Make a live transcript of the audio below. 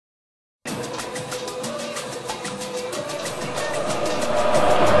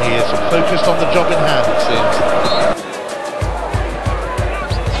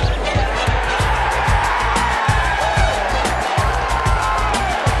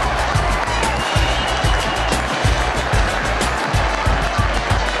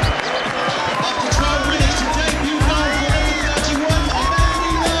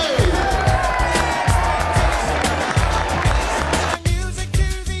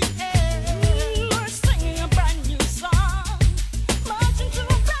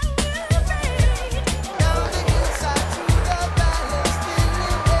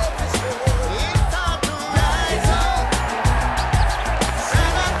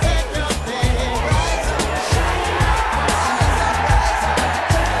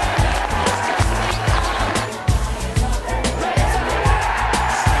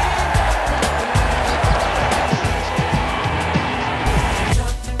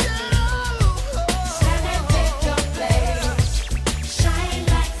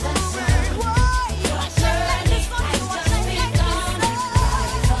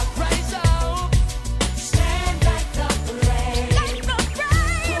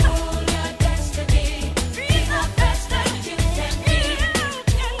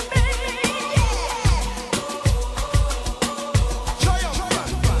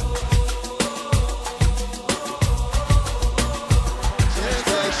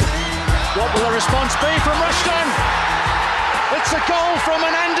What will the response be from Rushden? It's a goal from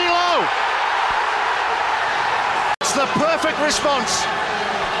Onandi Lowe. It's the perfect response.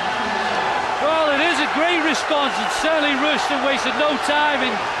 Well, it is a great response, and certainly Rushden wasted no time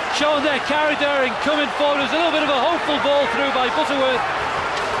in showing their character and coming forward. It was a little bit of a hopeful ball through by Butterworth.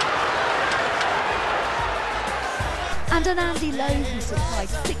 And Onandi Lowe, who supplied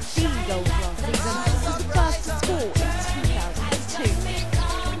 16 goals last season, was the first to score in 2002.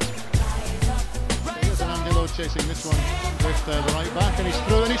 Here's Onandi Lowe chasing this one with the right back, and he's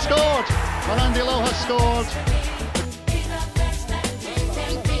through and he scored! Onandi Lowe has scored!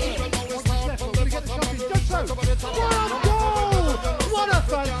 What a goal! What a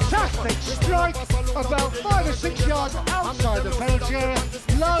fantastic strike! About 5 or 6 yards outside the penalty area.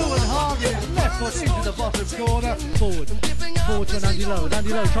 Lowe and Harvey is left foot into the bottom corner. Forward to Onandi Lowe.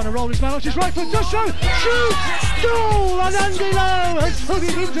 Onandi Lowe trying to roll his man off his right foot. Does so! Shoots! Goal! Onandi Lowe has put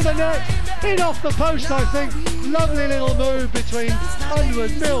it into the net. In off the post, I think. Lovely little move between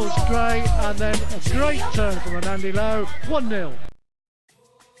Underwood, Mills, Gray, and then a great turn from Onandi Lowe. 1-0.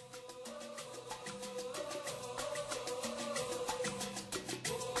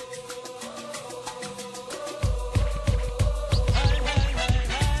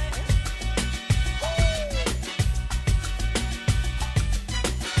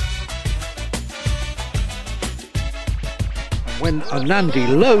 When Onandi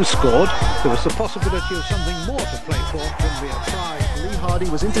Lowe scored, there was the possibility of something more to play for than be a try. Lee Hardy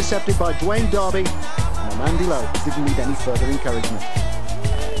was intercepted by Dwayne Darby, and Onandi Lowe didn't need any further encouragement.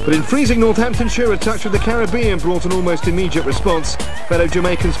 But in freezing Northamptonshire, a touch of the Caribbean brought an almost immediate response. Fellow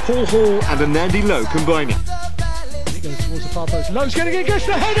Jamaicans Paul Hall and Onandi Lowe combining. He goes towards the far post. Lowe's going to get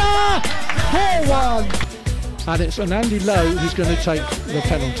the header! 4-1! And it's Onandi Lowe who's going to take the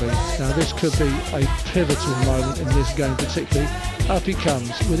penalty. Now this could be a pivotal moment in this game particularly. Up he comes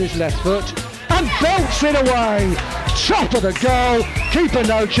with his left foot and belts it away! Top of the goal, keeper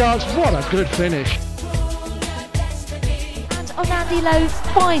no chance, what a good finish. And Onandi Lowe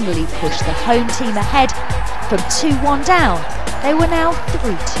finally pushed the home team ahead from 2-1 down. They were now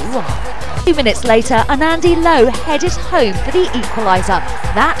 3-2 up. 2 minutes later, Onandi Lowe headed home for the equaliser.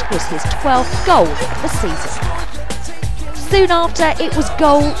 That was his 12th goal of the season. Soon after, it was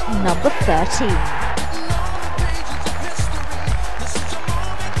goal number 13.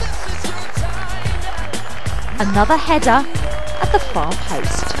 Another header at the far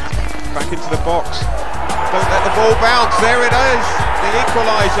post. Back into the box. Don't let the ball bounce. There it is. The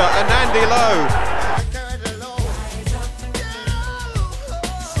equaliser, Onandi Lowe.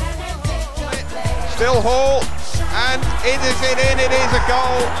 Still Hall, and it is a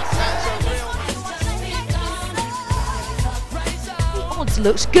goal. The odds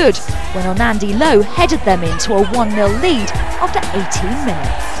looked good when Onandi Lowe headed them into a 1-0 lead after 18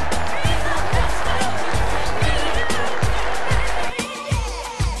 minutes.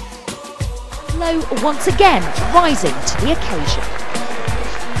 Lowe once again rising to the occasion.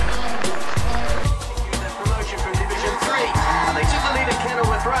 Promotion from Division 3, and they took the lead at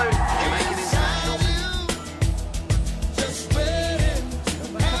Kenilworth Road. Jamaican international.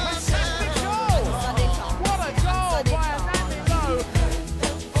 What a goal by Onandi Lowe!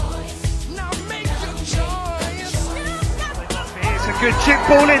 Now make your choice! It's a good chip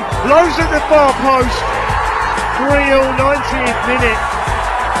ball in, Lowe's at the far post. 3-0, 90th minute.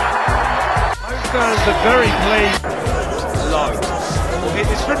 Those fans are very pleased. Lowe will hit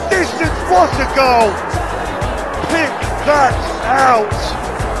this from distance, what a goal! Pick that out!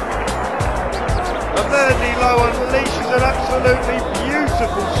 Onandi Lowe unleashes an absolutely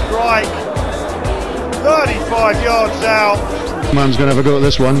beautiful strike. 35 yards out. Man's going to have a go at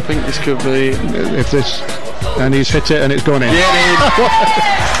this one. I think this could be, if this, and he's hit it and it's gone in. Yeah,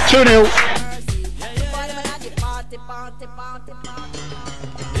 2-0.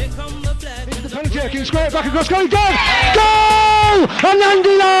 Into the penalty area, can square it back across, going down! Goal!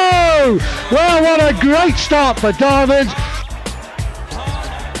 Onandi Lowe! Well, what a great start for Diamonds.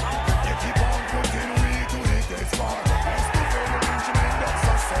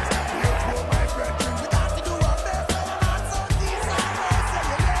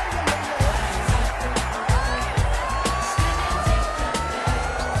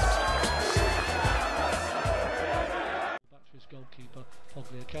 Goalkeeper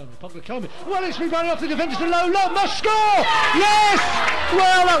Pogliacomi. Well, it's rebounded off the defenders to Lowe. Lowe must score! Yes!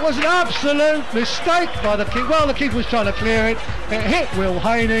 Well, that was an absolute mistake by the keeper. Well, the keeper was trying to clear it. It hit Will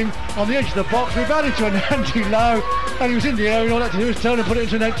Haining on the edge of the box. Rebounded to Onandi Lowe, and he was in the air, and all that to do was turn and put it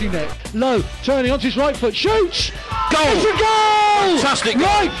into an empty net. Lowe turning onto his right foot, shoots! Goal! It's a goal! Fantastic goal!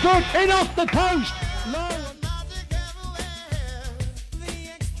 Right foot in off the post.